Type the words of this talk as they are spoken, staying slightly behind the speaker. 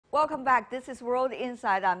Welcome back. This is World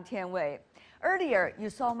Insight. I'm Tian Wei. Earlier, you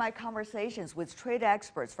saw my conversations with trade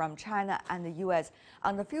experts from China and the U.S.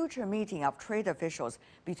 on the future meeting of trade officials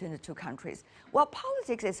between the two countries. While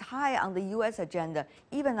politics is high on the U.S. agenda,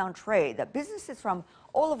 even on trade, the businesses from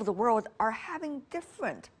all over the world are having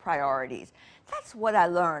different priorities. That's what I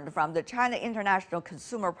learned from the China International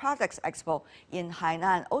Consumer Products Expo in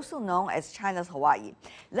Hainan, also known as China's Hawaii.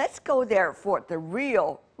 Let's go there for the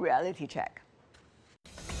real reality check.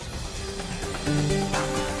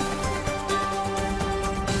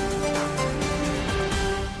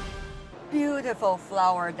 Beautiful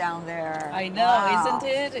flower down there. I know, wow. Isn't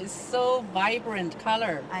it? It's so vibrant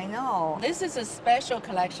color. I know. This is a special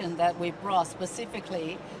collection that we brought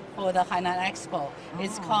specifically for the Hainan Expo.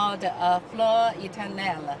 It's called Fleur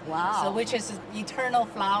Eternelle, wow. so which is eternal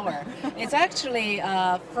flower. It's actually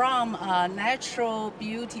from a natural,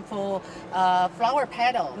 beautiful flower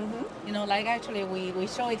petal. You know, like actually we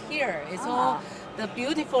show it here. It's all the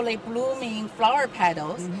beautifully blooming flower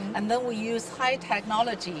petals, and then we use high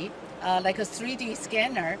technology like a 3D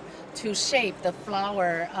scanner to shape the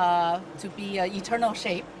flower to be an eternal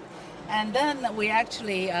shape. And then we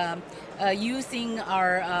actually using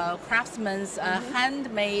our craftsman's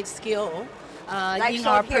handmade skill like in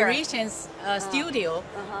our here. Parisian studio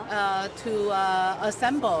to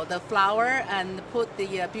assemble the flower and put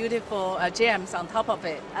the beautiful gems on top of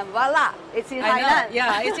it. And voila, it's in Hainan.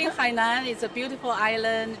 Yeah, it's in Hainan. It's a beautiful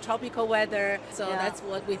island, tropical weather. So that's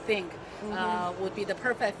what we think would be the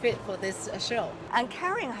perfect fit for this show. And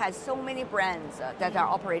Kering has so many brands that are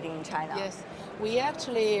operating in China. Yes, we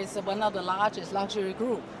actually is one of the largest luxury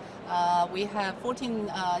group. We have 14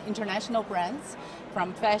 international brands,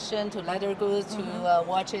 from fashion to leather goods to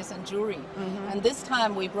watches and jewelry. And this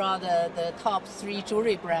time we brought the top 3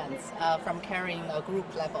 jewelry brands from Kering group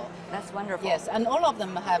level. That's wonderful. Yes, and all of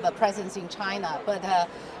them have a presence in China. But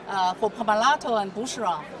for Pomellato and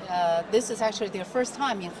Boucheron, this is actually their first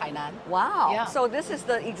time in Hainan. Wow. Yeah. So this is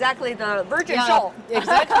exactly the virgin show.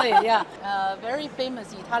 Exactly, yeah. Very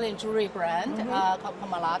famous Italian jewelry brand called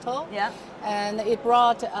Pomellato. Yeah. And it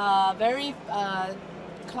brought a very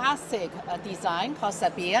classic design called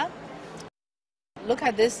Sabia. Look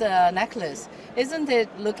at this necklace. Isn't it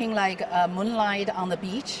looking like moonlight on the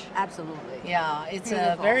beach? Absolutely. Yeah, it's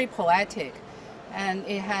beautiful. Very poetic. And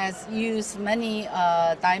it has used many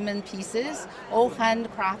diamond pieces, all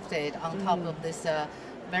handcrafted on top of this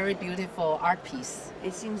very beautiful art piece.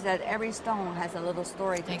 It seems that every stone has a little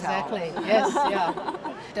story to tell. Exactly, yes,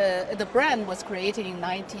 yeah. The brand was created in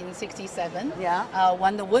 1967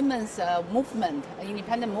 when the women's movement,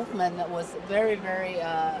 independent movement was very, very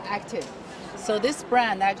active. So this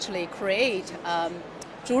brand actually create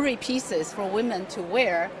jewelry pieces for women to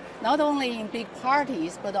wear, not only in big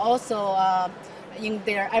parties, but also in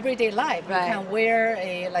their everyday life. Right. You can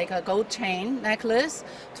wear like a gold chain necklace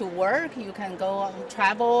to work. You can go on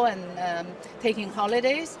travel and taking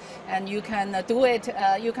holidays, and you can do it.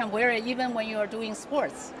 You can wear it even when you are doing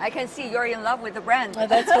sports. I can see you're in love with the brand.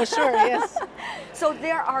 That's for sure. Yes. So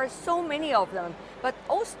there are so many of them, but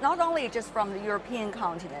also not only just from the European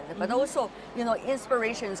continent, but also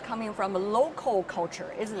inspirations coming from a local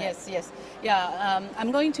culture, isn't it? Yes, yes, yeah.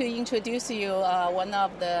 I'm going to introduce you one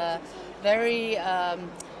of the very, I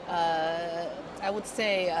would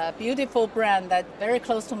say, beautiful brand that very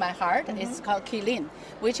close to my heart. It's called Qilin,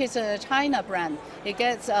 which is a China brand. It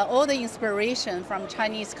gets all the inspiration from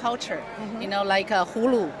Chinese culture, you know, like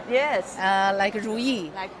hulu, yes, like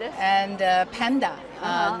Ruyi, like this, and Panda.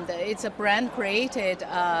 And it's a brand created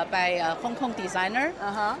by a Hong Kong designer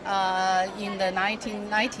in the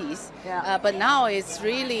 1990s. Yeah. But now it's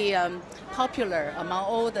really popular among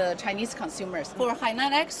all the Chinese consumers. For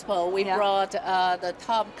Hainan Expo, we brought the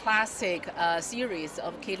top classic series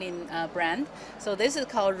of Qilin brand. So this is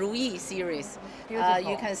called Ruyi series.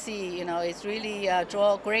 You can see, it's really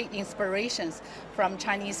draw great inspirations from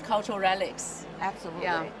Chinese cultural relics. Absolutely.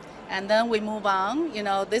 Yeah. And then we move on.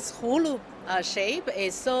 This hulu shape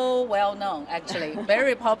is so well known, actually,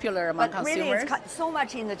 very popular among consumers. Really, it's so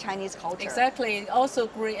much in the Chinese culture. Exactly. It also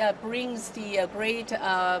brings the great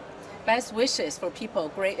best wishes for people,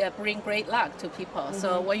 bring great luck to people.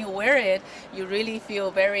 So when you wear it, you really feel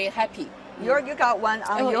very happy. You got one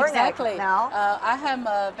on your exactly. neck now. I have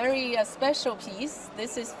a very special piece.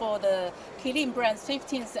 This is for the Kirin brand's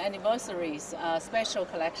 15th anniversary special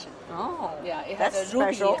collection. Oh, yeah, it that's has a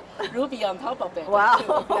ruby, special. ruby on top of it. Wow.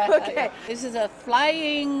 Too. Yeah, Okay. yeah. This is a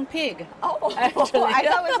flying pig. Oh, actually. I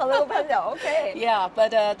thought it was a little panda. Okay. Yeah,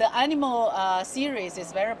 but the animal series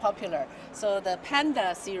is very popular. So the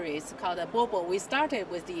panda series called the Bobo, we started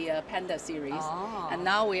with the panda series, and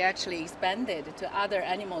now we actually expanded to other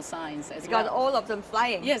animal signs as well. Got all of them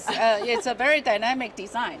flying. Yes, it's a very dynamic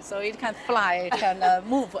design, so it can fly, it can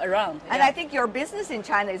move around. And yeah. I think your business in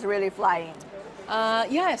China is really flying.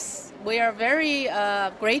 Yes, we are very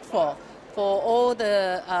grateful for all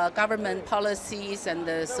the government policies and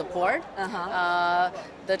the support.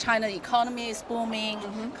 The China economy is booming.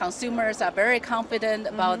 Consumers are very confident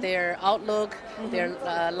about their outlook, their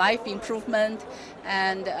life improvement,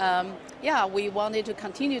 and yeah, we wanted to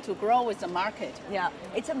continue to grow with the market. Yeah,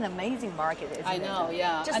 it's an amazing market, isn't it? I know,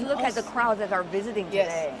 yeah. Just and look also, at the crowd that are visiting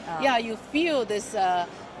today. Yeah, you feel this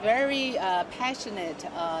very passionate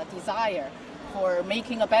desire for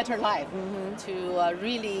making a better life, to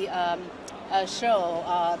really show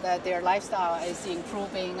that their lifestyle is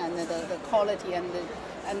improving, and the quality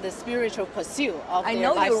and the spiritual pursuit of I their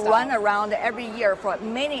know lifestyle. you run around every year for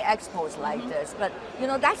many expos like this, but you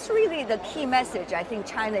know that's really the key message I think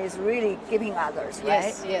China is really giving others, right?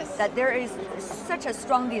 Yes, yes. That there is such a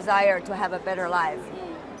strong desire to have a better life.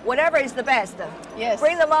 Whatever is the best, Yes.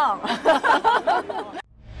 bring them on.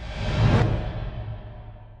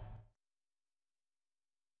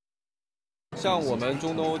 像我们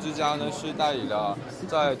中东欧之家呢，是代理了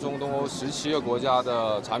在中东欧17个国家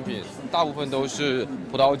的产品，大部分都是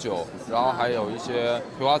葡萄酒，然后还有一些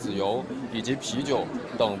葵花籽油以及啤酒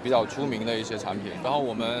等比较出名的一些产品。然后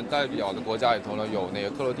我们代表的国家里头呢，有那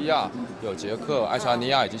个克罗地亚、有捷克、爱沙尼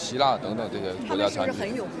亚以及希腊等等这些国家产品。他们是不是很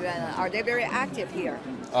踊跃呢？ Are they very active here?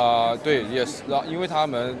 对 ，yes， 然后因为他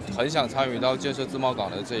们很想参与到建设自贸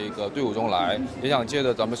港的这一个队伍中来，也想借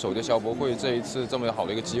着咱们首届消博会这一次这么好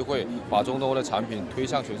的一个机会，把中东欧的产品推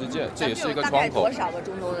向全世界，这也是一个窗口。多少个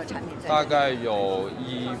中东欧的产品在？大概有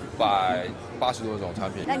180多种产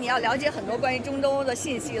品。那你要了解很多关于中东欧的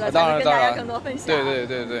信息了，当然，才能跟大家更多分享。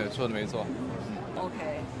对，说的没错。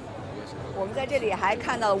OK。我们在这里还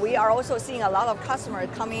看到 ，we are also seeing a lot of customers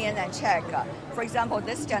coming in and check. For example,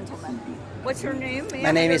 this gentleman. What's your name?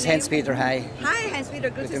 My name is Hans Peter. Hi. Hi, Hans Peter.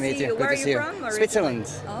 Good to meet see you. Where are Good to see you you. from? Originally? Switzerland.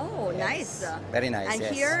 Oh, nice. Very nice. And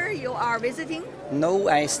yes. here you are visiting? No,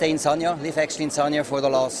 I stay in Sanya. Live actually in Sanya for the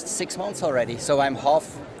last 6 months already. So I'm half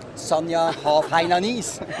Sanya, half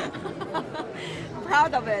Hainanese.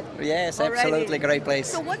 Proud of it. Yes, already. Absolutely great place.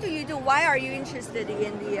 So what do you do? Why are you interested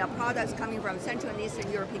in the products coming from Central and Eastern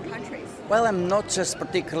European countries? Well, I'm not just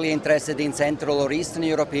particularly interested in Central or Eastern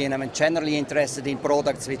European. I'm generally interested in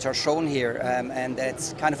products which are shown here, and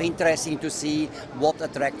it's kind of interesting to see what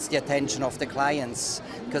attracts the attention of the clients,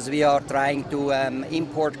 because we are trying to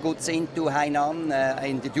import goods into Hainan,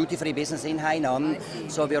 in the duty-free business in Hainan.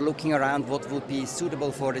 So we are looking around what would be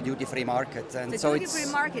suitable for the duty-free market. And the so duty-free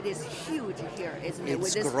market is huge here, isn't it? It's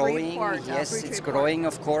with this growing, port, yes, it's growing,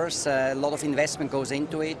 of course. A lot of investment goes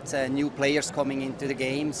into it, new players coming into the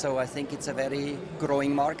game, so I think it's a very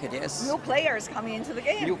growing market, yes. New players coming into the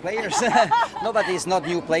game. New players. No, but it's not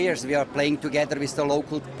new players. We are playing together with the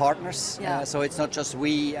local partners, so it's not just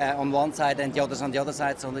we on one side and the others on the other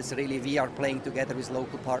side, so it's really we are playing together with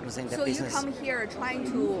local partners in the business. So you come here trying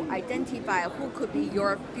to identify who could be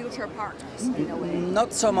your future partners, in a way?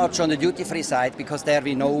 Not so much on the duty-free side, because there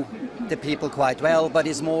we know the people quite well, but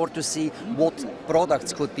it's more to see what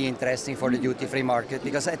products could be interesting for the duty-free market,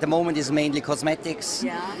 because at the moment it's mainly cosmetics.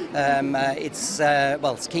 It's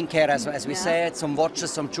well, skincare, as we said, some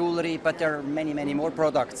watches, some jewelry, but there are many more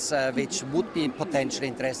products which would be potentially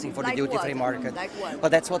interesting for the duty-free market. Like what?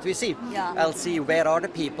 But that's what we see. I'll see where are the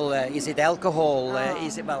people. Is it alcohol?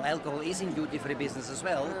 Is it, well, alcohol is in duty-free business as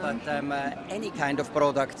well, but any kind of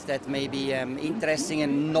product that may be interesting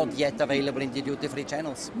and not yet available in the duty-free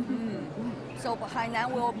channels. So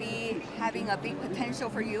Hainan will be having a big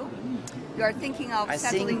potential for you? You are thinking of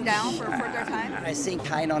settling down for a further time? I think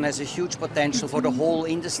Hainan has a huge potential for the whole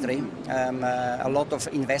industry. A lot of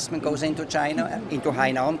investment goes into China, into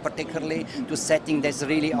Hainan particularly, to setting this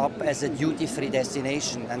really up as a duty-free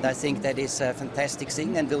destination. And I think that is a fantastic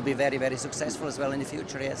thing and will be very successful as well in the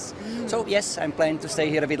future, yes. So yes, I'm planning to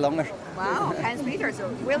stay here a bit longer. Wow, Hans Peter, so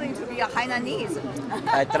willing to be a Hainanese.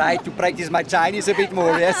 I try to practice my Chinese a bit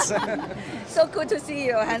more, yes. So good to see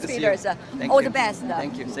you, Hans Peter. All the best.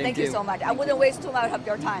 Thank you. Thank you so much. I wouldn't waste too much of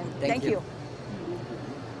your time. Thank you.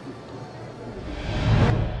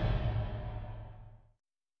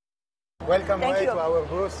 Welcome to our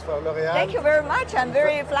booth for L'Oréal. Thank you very much. I'm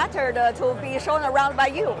very flattered to be shown around by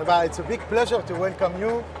you. It's a big pleasure to welcome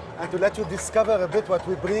you and to let you discover a bit what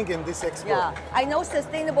we bring in this expo. Yeah, I know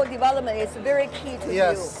sustainable development is very key to you.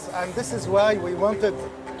 Yes, and this is why we wanted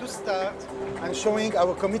to start and showing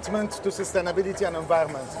our commitment to sustainability and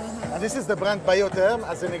environment. And this is the brand Biotherm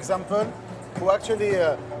as an example, who actually,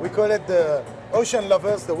 we call it the ocean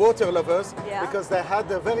lovers, the water lovers, because they had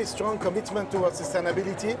a very strong commitment towards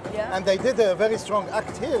sustainability, and they did a very strong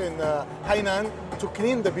act here in Hainan to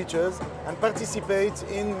clean the beaches and participate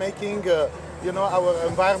in making you know, our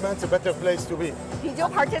environment a better place to be. Did you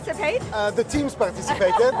participate? The teams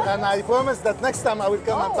participated, and I promise that next time I will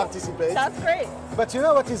come and participate. That's great. But you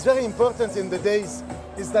know what is very important in the days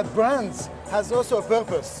is that brands has also a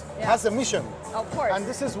purpose, has a mission. Of course. And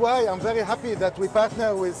this is why I'm very happy that we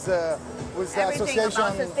partner with the association.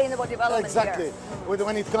 About sustainable development. Exactly. Here.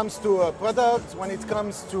 When it comes to product, when it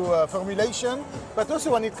comes to formulation, but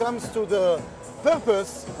also when it comes to the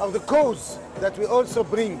purpose of the cause that we also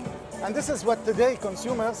bring. And this is what today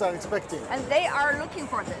consumers are expecting. And they are looking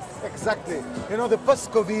for this. Exactly. You know, the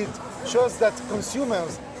post-COVID shows that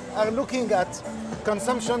consumers are looking at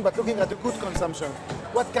consumption, but looking at the good consumption.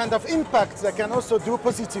 What kind of impact they can also do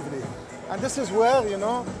positively. And this is where, you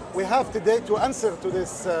know, we have today to answer to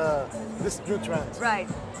this, this new trend. Right.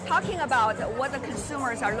 Talking about what the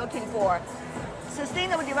consumers are looking for,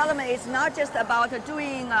 sustainable development is not just about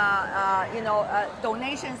doing,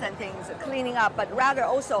 donations and things, cleaning up, but rather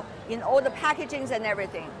also in all the packagings and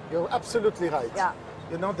everything. You're absolutely right. Yeah.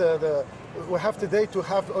 You know, we have today to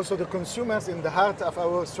have also the consumers in the heart of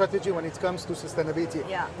our strategy when it comes to sustainability.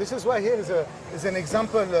 Yeah. This is why here is an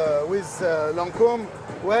example with Lancôme,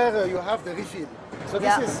 where you have the refill. So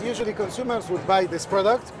this is usually consumers would buy this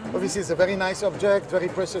product. Obviously, it's a very nice object, very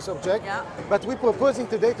precious object. Yeah. But we're proposing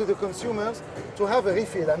today to the consumers to have a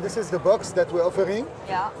refill, and this is the box that we're offering.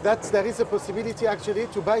 Yeah. That there is a possibility actually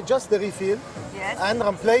to buy just the refill and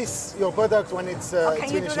replace your product when it's can you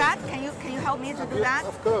finishing. do that? Can you help me to do that?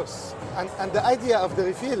 Of course. And the idea of the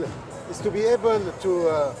refill is to be able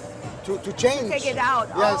to change. To take it out.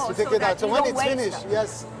 Yes, to take it out. So when it's finished,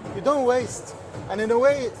 yes, you don't waste. And in a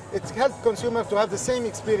way, it helps consumers to have the same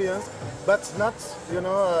experience, but not, you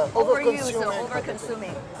know,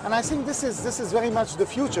 over-consuming. And I think this is very much the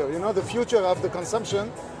future, you know, the future of the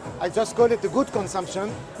consumption. I just call it the good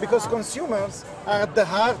consumption, because consumers are at the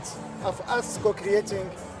heart of us co-creating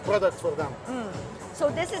products for them. So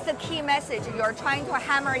this is the key message you're trying to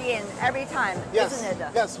hammer in every time, isn't it?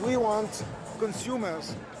 Yes, we want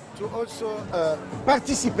consumers to also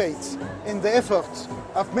participate in the effort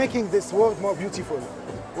of making this world more beautiful.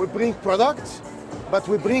 We bring product, but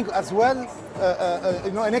we bring as well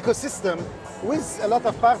an ecosystem with a lot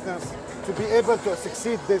of partners to be able to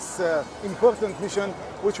succeed this important mission,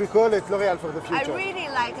 which we call it L'Oréal for the Future. I really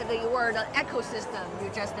like the word ecosystem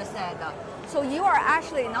you just said. So you are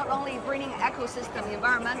actually not only bringing ecosystem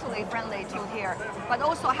environmentally friendly to here, but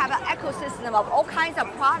also have an ecosystem of all kinds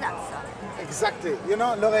of products. Exactly. You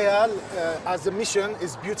know, L'Oréal as a mission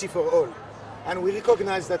is beauty for all. And we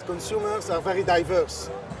recognize that consumers are very diverse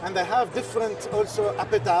and they have different also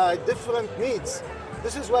appetite, different needs.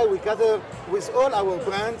 This is why we gather with all our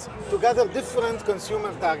brands to gather different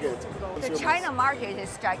consumer targets. The China market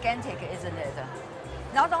is gigantic, isn't it?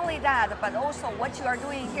 Not only that, but also what you are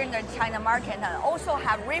doing here in the China market and also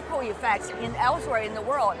have ripple effects in elsewhere in the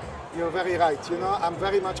world. You're very right. You know, I'm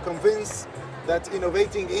very much convinced that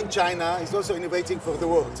innovating in China is also innovating for the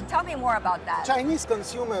world. Tell me more about that. Chinese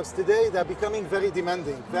consumers today, they're becoming very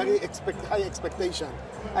demanding, very high expectation.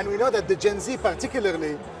 And we know that the Gen Z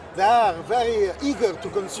particularly, they are very eager to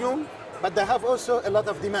consume, but they have also a lot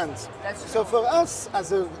of demands. So for us,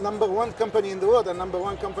 as a #1 company in the world and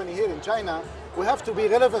 #1 company here in China, we have to be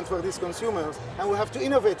relevant for these consumers and we have to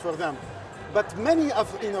innovate for them. But many of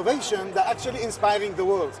innovation, they're actually inspiring the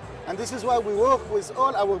world. And this is why we work with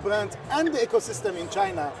all our brands and the ecosystem in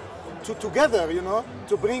China to together, you know,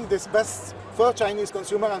 to bring this best for Chinese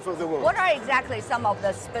consumer and for the world. What are exactly some of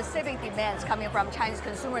the specific demands coming from Chinese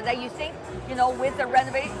consumer that you think, you know, with the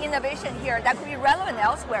innovation here that could be relevant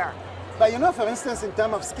elsewhere? But you know, for instance, in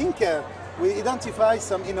terms of skincare, we identify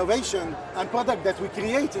some innovation and product that we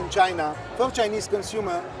create in China for Chinese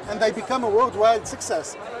consumer, and they become a worldwide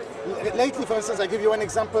success. Lately, for instance, I give you one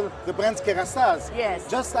example, the brand Kerastase. Yes.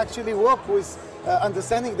 Just actually work with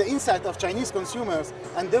understanding the insight of Chinese consumers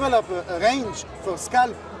and develop a range for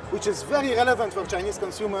scalp, which is very relevant for Chinese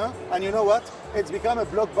consumer. And you know what? It's become a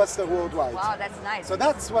blockbuster worldwide. Wow, that's nice. So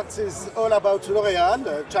that's what is all about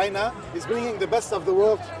L'Oréal. China is bringing the best of the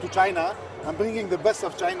world to China and bringing the best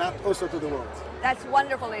of China also to the world. That's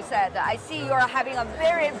wonderfully said. I see you're having a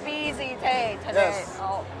very busy day today. Yes.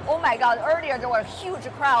 Oh my God, earlier there were huge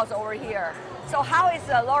crowds over here. So how is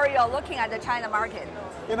L'Oréal looking at the China market?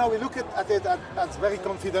 you know, we look at it as very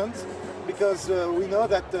confident because we know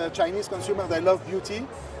that Chinese consumers, they love beauty,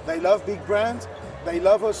 they love big brands, they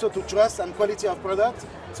love also to trust and quality of product.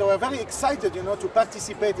 So we're very excited, you know, to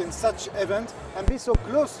participate in such event and be so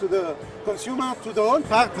close to the consumer, to the whole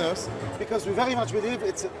partners, because we very much believe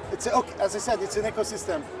it's as I said, it's an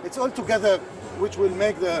ecosystem. It's all together which will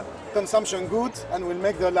make the consumption good and will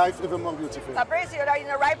make their life even more beautiful. Fabrice, you're in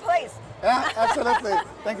the right place. Yeah, absolutely.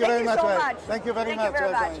 Thank you very much. So much. Thank you very much.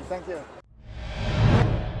 Thank you.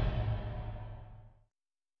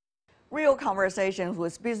 Real conversations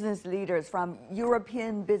with business leaders from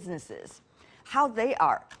European businesses, how they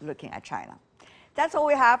are looking at China. That's all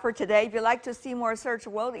we have for today. If you'd like to see more, search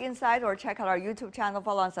World Insight or check out our YouTube channel.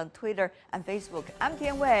 Follow us on Twitter and Facebook. I'm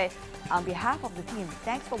Tian Wei. On behalf of the team,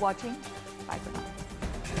 thanks for watching. Bye for now.